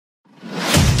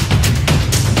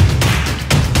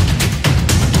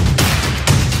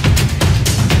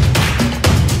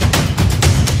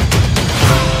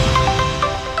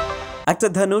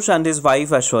Actor Dhanush and his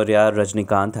wife Aishwarya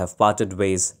Rajnikant have parted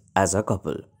ways as a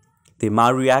couple. The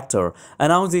Maori actor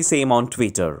announced the same on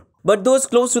Twitter. But those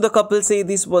close to the couple say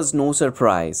this was no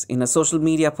surprise. In a social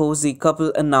media post, the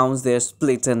couple announced their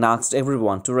split and asked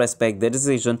everyone to respect their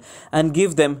decision and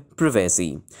give them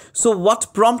privacy. So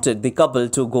what prompted the couple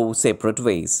to go separate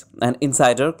ways? An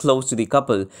insider close to the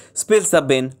couple spills the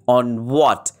beans on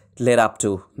what led up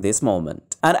to this moment.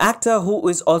 An actor who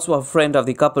is also a friend of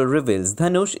the couple reveals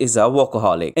Dhanush is a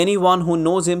workaholic. Anyone who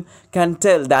knows him can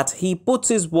tell that he puts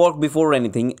his work before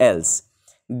anything else.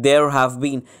 There have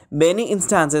been many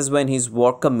instances when his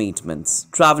work commitments,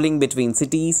 traveling between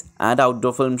cities and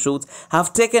outdoor film shoots,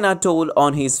 have taken a toll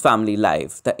on his family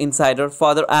life. The insider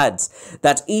further adds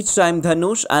that each time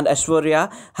Dhanush and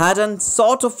Aishwarya had a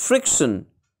sort of friction,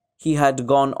 he had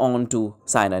gone on to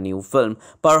sign a new film,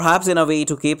 perhaps in a way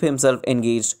to keep himself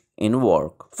engaged in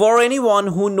work. For anyone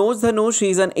who knows Dhanush, he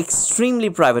is an extremely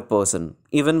private person.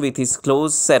 Even with his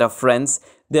close set of friends,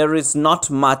 there is not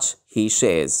much he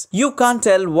shares. You can't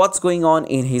tell what's going on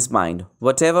in his mind.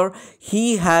 Whatever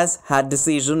he has had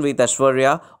decision with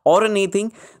Aishwarya or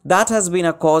anything that has been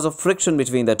a cause of friction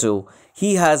between the two,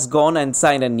 he has gone and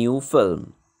signed a new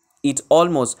film. It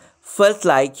almost felt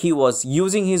like he was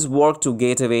using his work to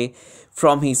get away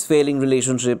from his failing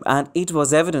relationship, and it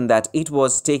was evident that it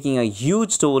was taking a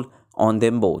huge toll on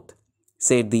them both,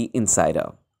 said the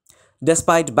insider.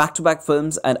 Despite back-to-back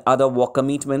films and other work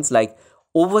commitments like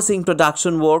overseeing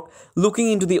production work,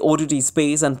 looking into the OTT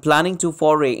space and planning to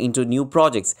foray into new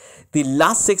projects, the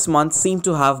last 6 months seem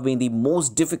to have been the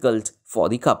most difficult for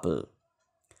the couple.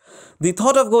 The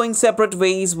thought of going separate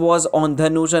ways was on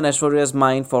Dhanush and Aishwarya's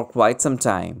mind for quite some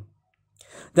time.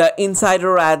 The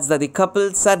insider adds that the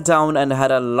couple sat down and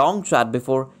had a long chat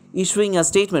before issuing a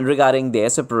statement regarding their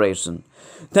separation.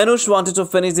 Dhanush wanted to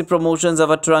finish the promotions of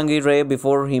Atrangi Re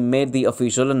before he made the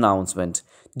official announcement.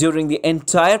 During the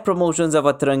entire promotions of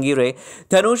Atrangi Re,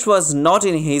 Dhanush was not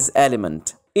in his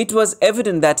element. It was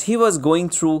evident that he was going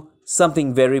through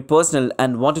something very personal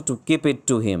and wanted to keep it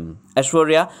to him.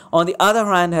 Aishwarya, on the other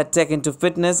hand, had taken to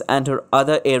fitness and her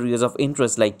other areas of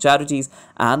interest like charities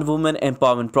and women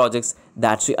empowerment projects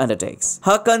that she undertakes.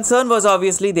 Her concern was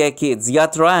obviously their kids,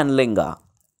 Yatra and Linga.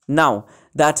 Now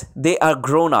that they are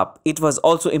grown up, it was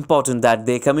also important that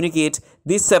they communicate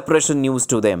this separation news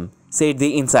to them, said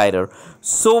the insider.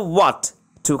 So what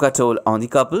took a toll on the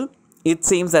couple? It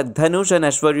seems that Dhanush and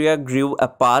Aishwarya grew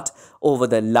apart over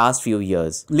the last few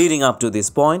years, leading up to this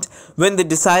point when they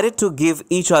decided to give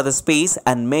each other space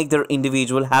and make their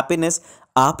individual happiness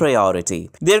a priority.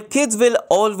 Their kids will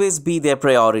always be their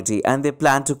priority and they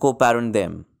plan to co-parent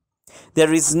them.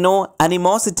 There is no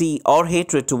animosity or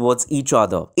hatred towards each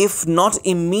other. If not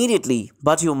immediately,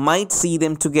 but you might see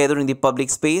them together in the public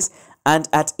space and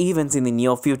at events in the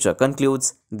near future,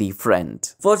 concludes the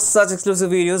friend. For such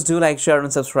exclusive videos, do like, share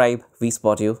and subscribe. We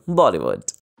spot you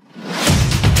Bollywood.